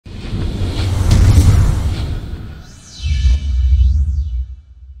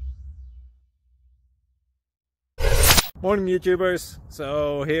Morning YouTubers.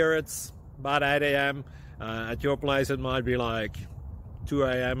 So here it's about 8 a.m. At your place it might be like 2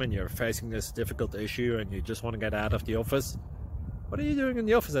 a.m. and you're facing this difficult issue and you just want to get out of the office. What are you doing in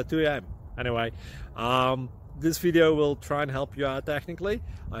the office at 2 a.m.? Anyway, this video will try and help you out technically.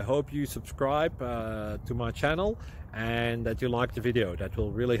 I hope you subscribe to my channel and that you like the video. That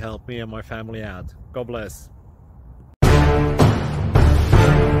will really help me and my family out. God bless.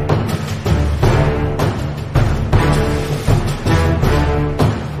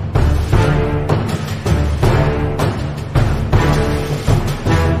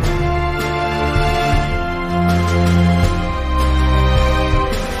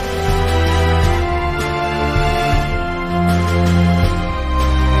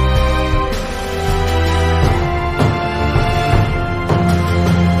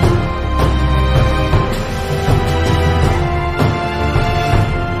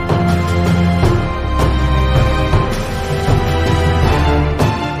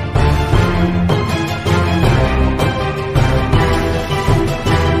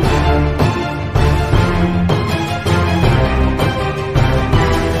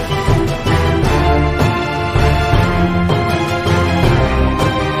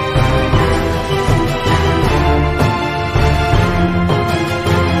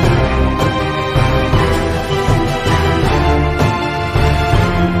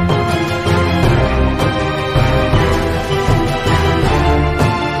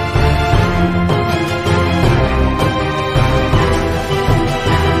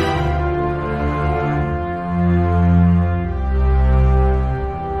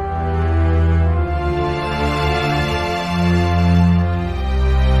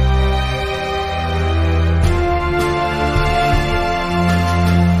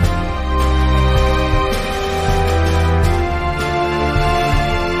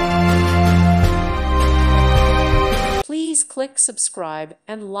 Please click subscribe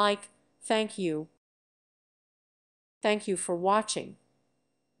and like. Thank you. Thank you for watching.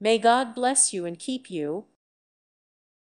 May God bless you and keep you.